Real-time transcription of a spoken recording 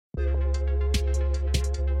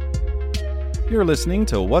You're listening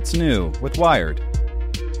to What's New with Wired.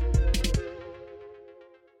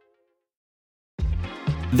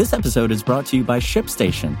 This episode is brought to you by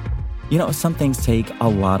ShipStation. You know, some things take a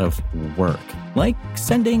lot of work, like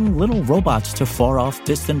sending little robots to far-off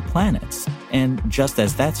distant planets. And just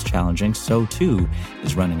as that's challenging, so too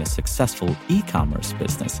is running a successful e-commerce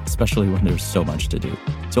business, especially when there's so much to do.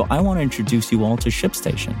 So I want to introduce you all to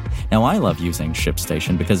ShipStation. Now, I love using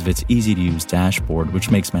ShipStation because of its easy-to-use dashboard,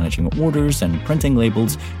 which makes managing orders and printing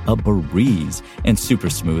labels a breeze and super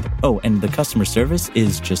smooth. Oh, and the customer service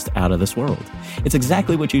is just out of this world. It's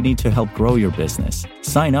exactly what you need to help grow your business.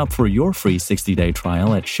 Sign up for your free 60-day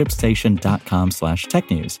trial at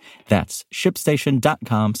shipstation.com/technews. That's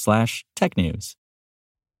shipstation.com/technews.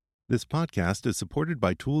 This podcast is supported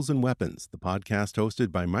by Tools and Weapons, the podcast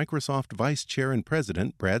hosted by Microsoft Vice Chair and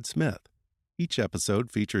President Brad Smith. Each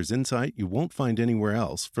episode features insight you won't find anywhere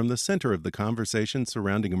else from the center of the conversation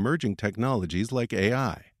surrounding emerging technologies like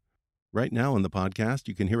AI. Right now on the podcast,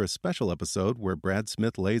 you can hear a special episode where Brad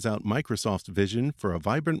Smith lays out Microsoft's vision for a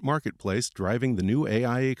vibrant marketplace driving the new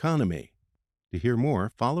AI economy. To hear more,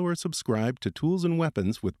 follow or subscribe to Tools and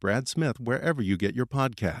Weapons with Brad Smith wherever you get your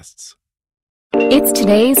podcasts. It's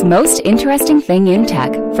today's most interesting thing in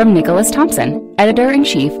tech from Nicholas Thompson,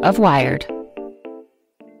 editor-in-chief of Wired.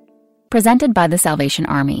 Presented by the Salvation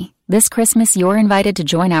Army. This Christmas, you're invited to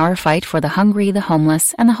join our fight for the hungry, the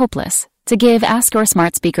homeless, and the hopeless. To give, ask your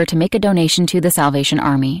smart speaker to make a donation to the Salvation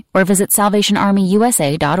Army or visit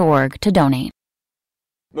salvationarmyusa.org to donate.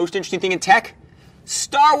 Most interesting thing in tech?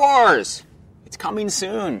 Star Wars! It's coming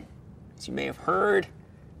soon. As you may have heard,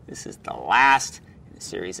 this is the last in a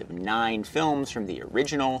series of 9 films from the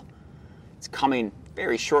original. It's coming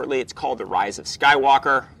very shortly. It's called The Rise of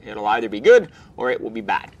Skywalker. It'll either be good or it will be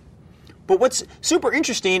bad. But what's super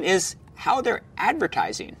interesting is how they're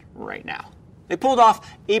advertising right now. They pulled off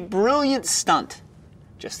a brilliant stunt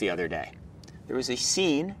just the other day. There was a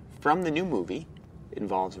scene from the new movie. It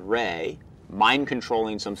involves Rey mind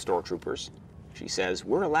controlling some stormtroopers. She says,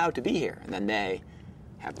 "We're allowed to be here." And then they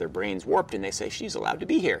have their brains warped and they say, "She's allowed to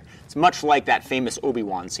be here." It's much like that famous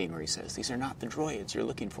Obi-Wan scene where he says, "These are not the droids you're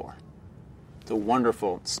looking for." It's a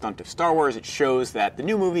wonderful stunt of Star Wars. It shows that the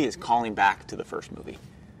new movie is calling back to the first movie.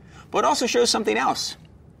 But it also shows something else.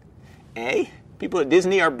 A, people at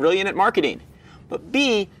Disney are brilliant at marketing. But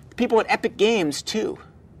B, people at Epic Games too.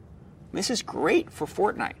 This is great for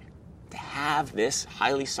Fortnite to have this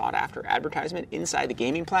highly sought after advertisement inside the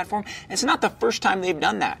gaming platform. And it's not the first time they've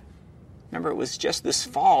done that. Remember, it was just this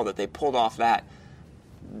fall that they pulled off that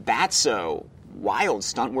Batso wild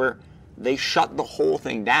stunt where they shut the whole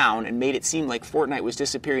thing down and made it seem like Fortnite was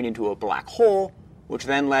disappearing into a black hole, which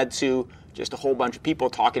then led to just a whole bunch of people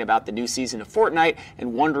talking about the new season of Fortnite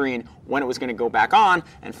and wondering when it was going to go back on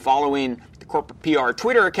and following the corporate PR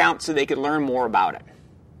Twitter account so they could learn more about it.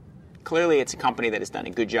 Clearly, it's a company that has done a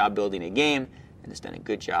good job building a game and has done a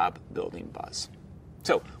good job building buzz.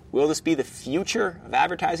 So, will this be the future of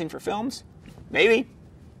advertising for films? Maybe.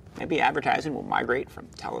 Maybe advertising will migrate from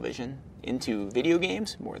television into video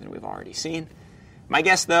games more than we've already seen. My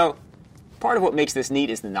guess, though, part of what makes this neat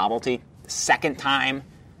is the novelty. The second time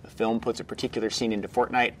a film puts a particular scene into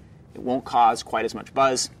Fortnite, it won't cause quite as much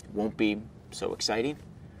buzz. It won't be so exciting.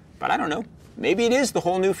 But I don't know. Maybe it is the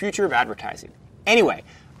whole new future of advertising. Anyway,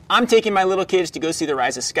 I'm taking my little kids to go see The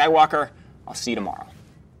Rise of Skywalker. I'll see you tomorrow.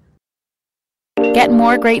 Get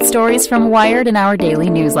more great stories from Wired in our daily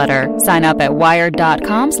newsletter. Sign up at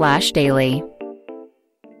wired.com/daily.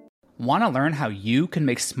 Want to learn how you can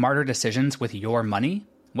make smarter decisions with your money?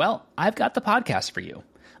 Well, I've got the podcast for you.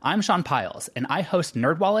 I'm Sean Piles, and I host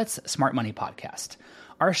NerdWallet's Smart Money Podcast.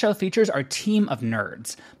 Our show features our team of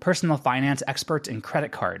nerds, personal finance experts in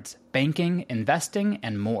credit cards, banking, investing,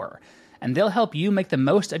 and more. And they'll help you make the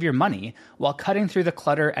most of your money while cutting through the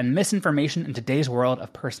clutter and misinformation in today's world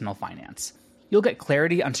of personal finance. You'll get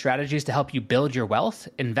clarity on strategies to help you build your wealth,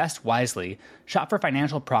 invest wisely, shop for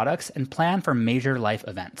financial products, and plan for major life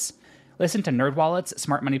events. Listen to NerdWallet's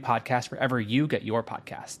Smart Money Podcast wherever you get your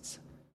podcasts.